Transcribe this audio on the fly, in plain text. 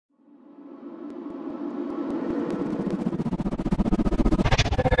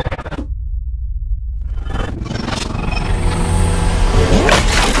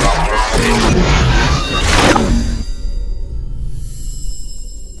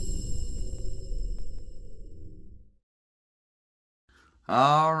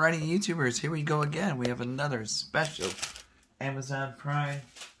Alrighty, YouTubers, here we go again. We have another special Amazon Prime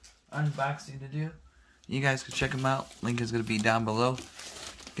unboxing to do. You guys can check them out. Link is going to be down below.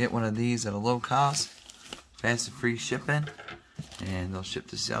 Get one of these at a low cost, fast and free shipping, and they'll ship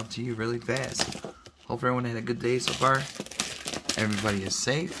this out to you really fast. Hope everyone had a good day so far. Everybody is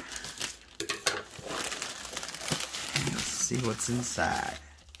safe. And let's see what's inside.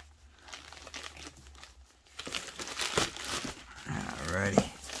 Alrighty.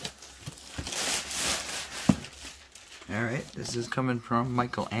 Alright, this is coming from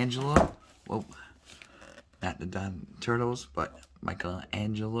Michaelangelo. Whoa. Not the Don Turtles, but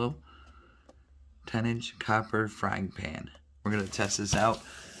Michaelangelo 10-inch copper frying pan. We're going to test this out,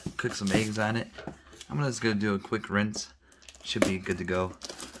 cook some eggs on it. I'm just going to do a quick rinse. Should be good to go.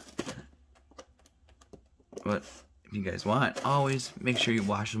 But if you guys want, always make sure you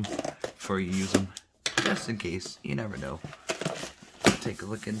wash them before you use them. Just in case, you never know. Take a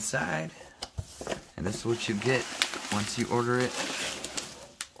look inside, and this is what you get once you order it.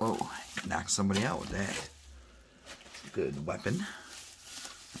 Whoa, knock somebody out with that. Good weapon.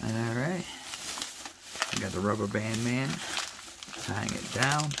 Alright, we got the rubber band man tying it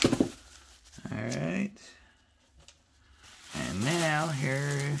down. Alright, and now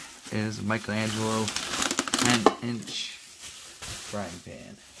here is Michaelangelo 10-inch frying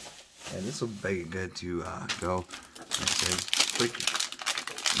pan. And this will be good to go. It says quick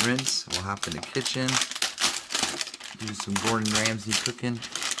rinse. We'll hop in the kitchen, do some Gordon Ramsay cooking.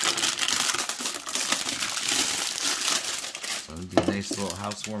 So it'll be a nice little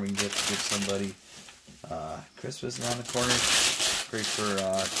housewarming gift to give somebody. Christmas around the corner. Great for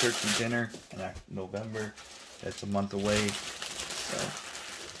turkey dinner in November. That's a month away. So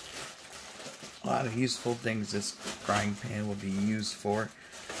a lot of useful things this frying pan will be used for.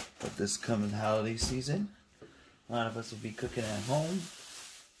 But this coming holiday season, a lot of us will be cooking at home.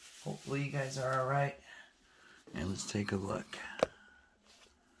 Hopefully you guys are alright. And let's take a look.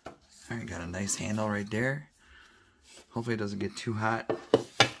 Alright, got a nice handle right there. Hopefully it doesn't get too hot.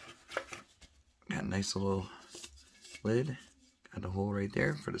 Got a nice little lid. Got a hole right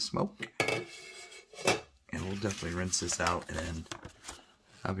there for the smoke. And we'll definitely rinse this out, and then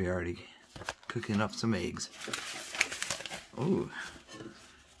I'll be already cooking up some eggs. Ooh,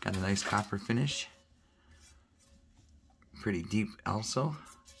 got a nice copper finish. Pretty deep also.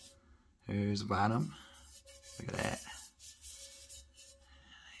 There's the bottom. Look at that.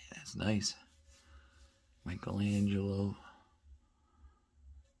 That's nice. Michaelangelo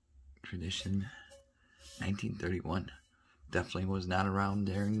tradition, 1931. Definitely was not around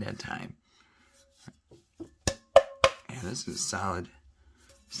during that time. And this is solid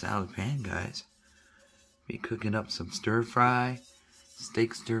pan, guys. Be cooking up some stir fry,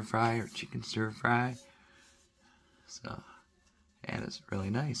 steak stir fry, or chicken stir fry. So, yeah, that's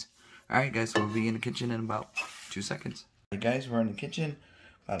really nice. Alright, guys, we'll be in the kitchen in about 2 seconds. Alright, guys, we're in the kitchen.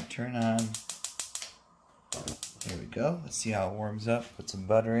 About to turn on. Here we go. Let's see how it warms up. Put some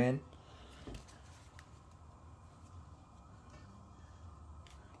butter in.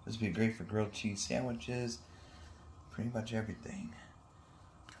 This would be great for grilled cheese sandwiches. Pretty much everything.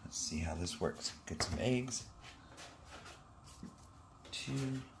 Let's see how this works. Get some eggs. 2.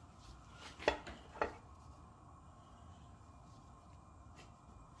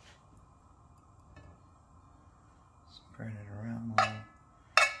 Spread it around a little.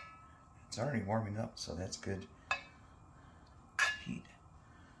 It's already warming up, so that's good. Heat.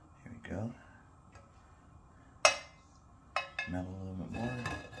 Here we go. Melt a little bit more.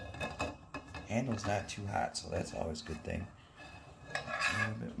 Handle's not too hot, so that's always a good thing. A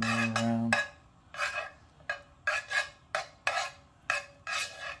little bit more around.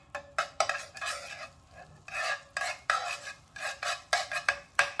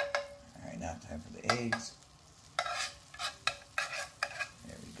 Alright, now time for the eggs.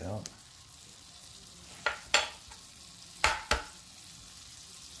 There we go.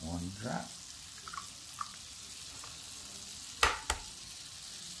 1 drop.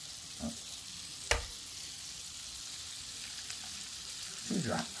 Oh. 2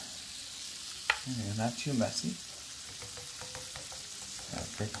 drop. And not too messy. Gotta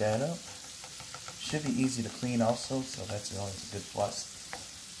pick that up. Should be easy to clean also, so that's always a good plus.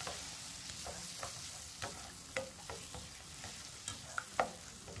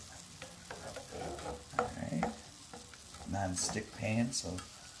 Alright. Non-stick pan, so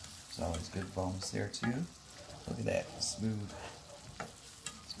there's always good bonus there too. Look at that, smooth.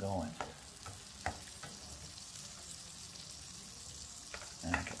 It's going.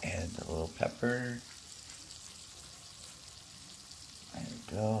 And I can add a little pepper. There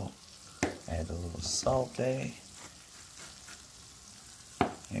we go. Add a little salt.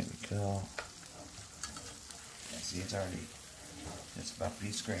 There we go. See, it's already just about to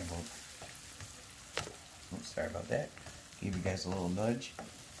be scrambled. Oops, sorry about that. Give you guys a little nudge.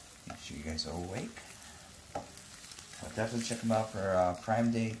 Make sure you guys are awake. But definitely check them out for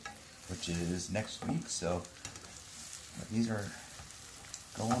Prime Day, which is next week. So these are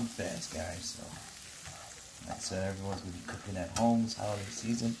going fast, guys. So like I said, everyone's gonna be cooking at home this holiday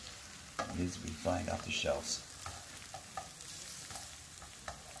season. It needs to be flying off the shelves.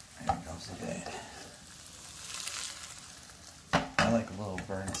 There goes the bed. I like a little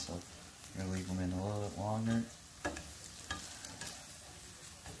burn, so I'm gonna leave them in a little bit longer.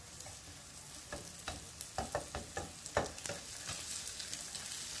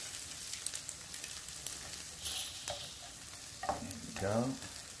 Go.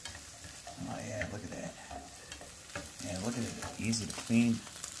 Oh yeah, look at that. Yeah, look at it. Easy to clean.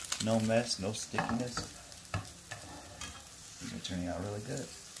 No mess, no stickiness. These are turning out really good.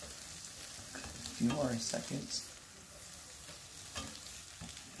 A few more seconds.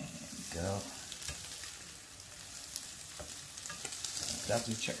 There we go.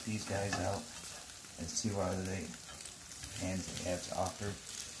 Definitely check these guys out and see what other pans they have to offer.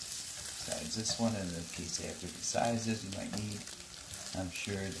 Besides this one, and in case they have different sizes you might need. I'm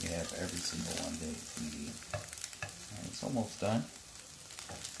sure they have every single one that you need. And it's almost done.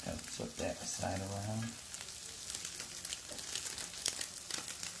 Gotta flip that side around.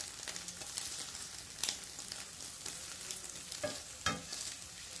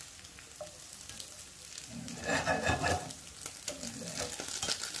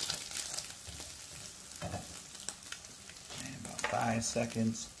 And about 5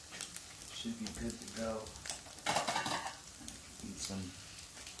 seconds. Should be good to go. Eat some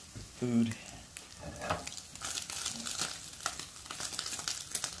food.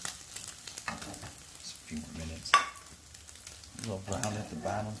 Just a few more minutes. A little brown at the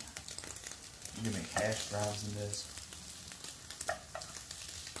bottom. You can make hash browns in this.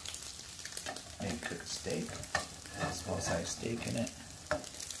 Maybe cook a steak. Small size steak in it.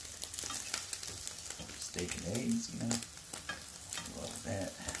 Steak and eggs, you know. Love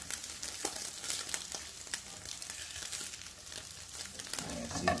that.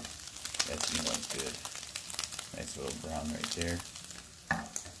 See, that smells good. Nice little brown right there.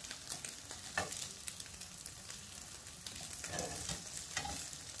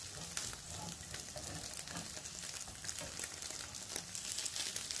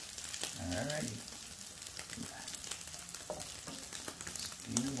 Alrighty. Just a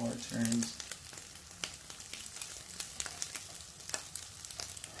few more turns.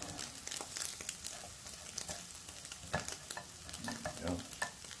 There we go.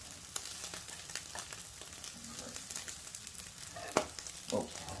 Oh,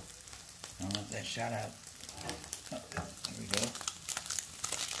 I don't want that shot out. Oh, there we go.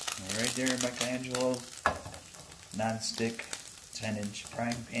 And right there, Michaelangelo non-stick 10-inch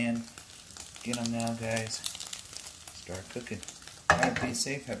frying pan. Get them now, guys. Start cooking. Alright, be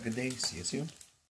safe. Have a good day. See you soon.